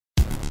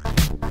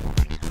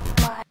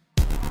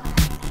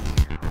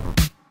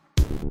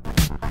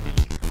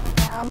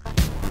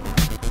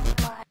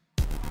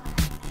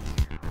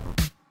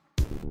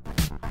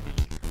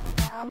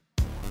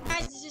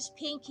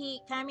Pinky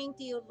coming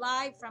to you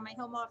live from my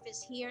home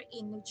office here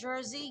in New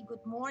Jersey.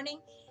 Good morning.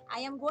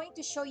 I am going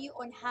to show you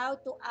on how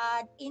to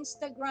add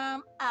Instagram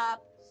app,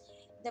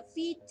 the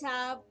feed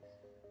tab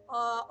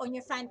on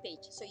your fan page.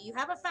 So you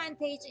have a fan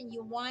page and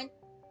you want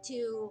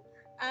to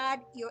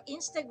add your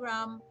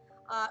Instagram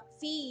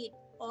feed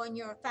on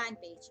your fan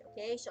page.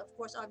 Okay, so of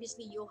course,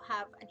 obviously, you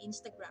have an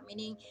Instagram,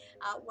 meaning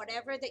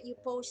whatever that you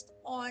post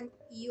on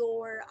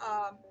your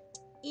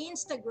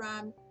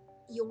Instagram,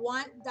 you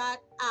want that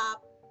app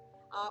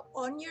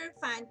on your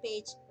fan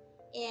page,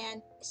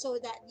 and so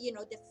that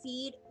the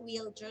feed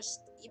will just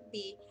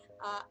be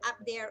up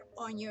there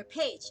on your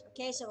page.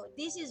 Okay, so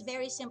this is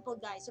very simple,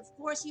 guys. Of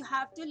course, you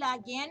have to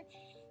log in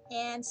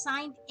and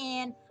sign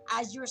in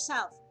as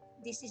yourself.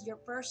 This is your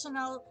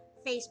personal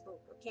Facebook.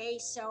 Okay,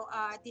 so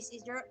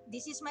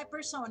this is my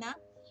persona,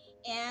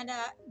 and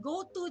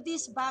go to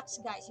this box,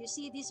 guys. You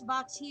see this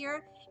box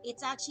here?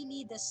 It's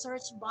actually the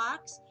search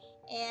box,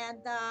 and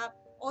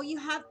all you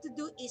have to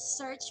do is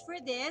search for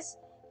this.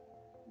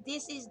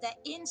 This is the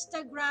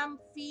Instagram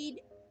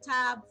feed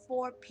tab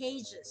for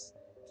pages.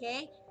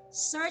 Okay,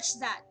 search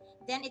that,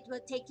 then it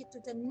will take you to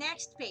the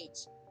next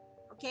page.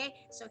 Okay,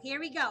 so here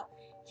we go.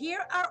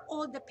 Here are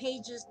all the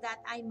pages that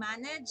I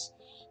manage,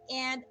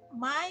 and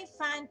my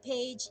fan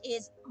page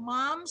is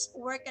Mom's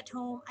Work at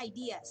Home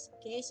Ideas.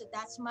 Okay, so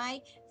that's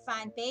my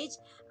fan page.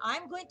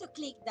 I'm going to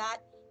click that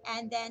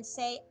and then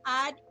say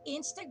add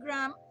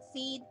Instagram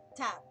feed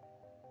tab.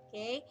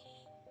 Okay,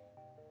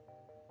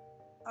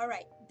 all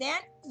right, then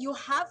you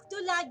have to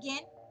log in.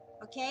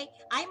 Okay,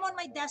 I'm on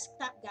my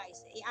desktop,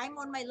 guys. I'm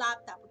on my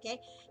laptop. Okay,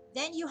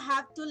 then you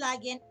have to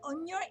log in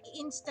on your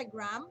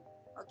Instagram.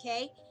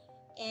 Okay,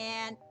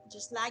 and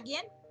just log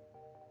in,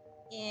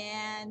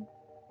 and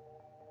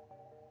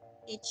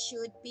it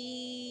should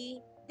be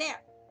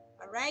there.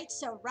 All right,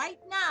 so right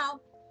now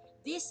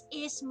this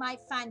is my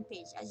fan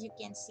page, as you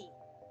can see.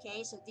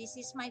 Okay, so this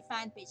is my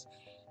fan page,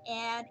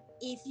 and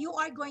if you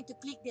are going to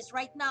click this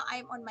right now,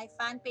 I'm on my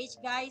fan page,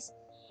 guys.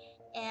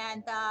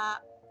 And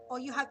all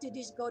you have to do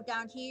is go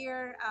down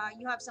here.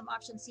 You have some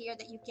options here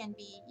that you can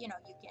you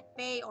can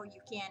pay, or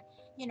you can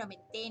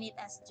maintain it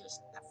as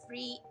just a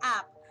free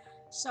app.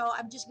 So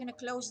I'm just gonna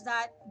close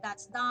that.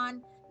 That's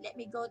done. Let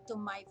me go to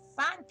my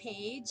fan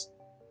page,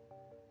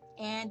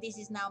 and this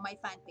is now my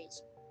fan page.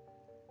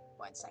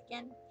 1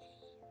 second.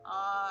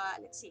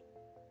 Let's see.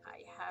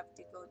 I have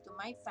to go to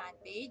my fan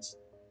page.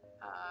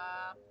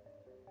 uh,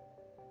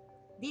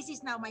 this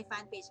is now my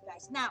fan page,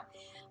 guys. Now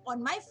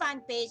on my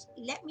fan page,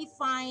 let me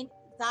find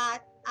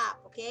that app.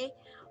 Okay,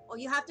 all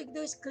you have to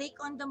do is click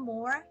on the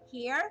more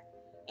here,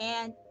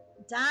 and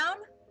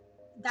down,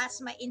 that's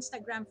my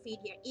Instagram feed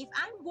here. If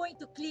I'm going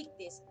to click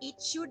this, it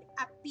should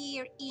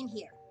appear in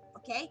here.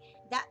 Okay,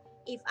 that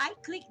if I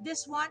click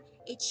this one,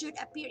 it should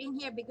appear in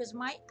here, because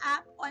my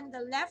app on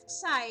the left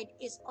side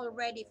is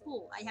already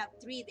full. I have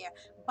 3 there,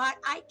 but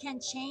I can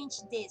change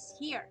this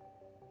here.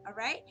 All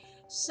right,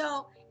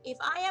 so if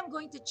I am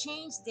going to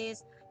change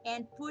this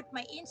and put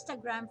my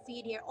Instagram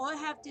feed here, all I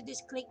have to do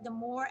is click the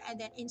more and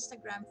then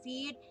Instagram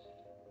feed,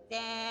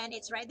 then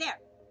it's right there.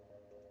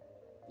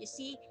 You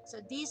see, so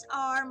these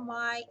are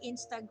my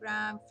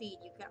Instagram feed.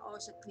 You can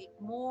also click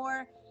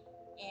more,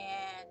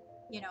 and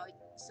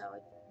so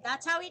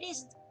that's how it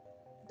is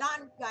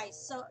done, guys.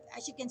 So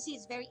as you can see,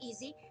 it's very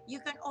easy. You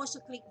can also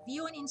click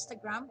view on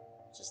Instagram,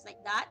 just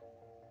like that.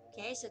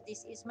 Okay, so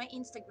this is my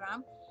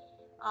Instagram.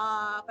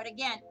 But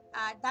again,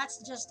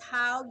 that's just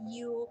how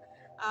you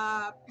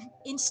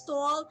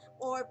install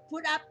or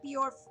put up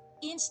your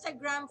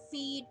Instagram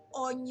feed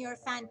on your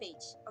fan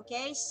page.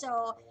 Okay,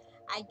 so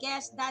I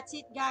guess that's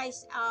it,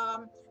 guys.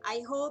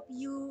 I hope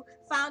you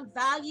found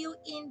value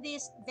in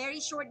this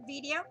very short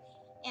video,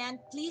 and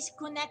please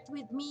connect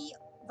with me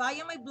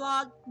via my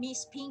blog,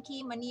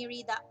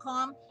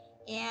 misspinkymaniri.com,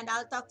 and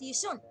I'll talk to you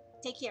soon.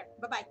 Take care.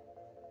 Bye bye.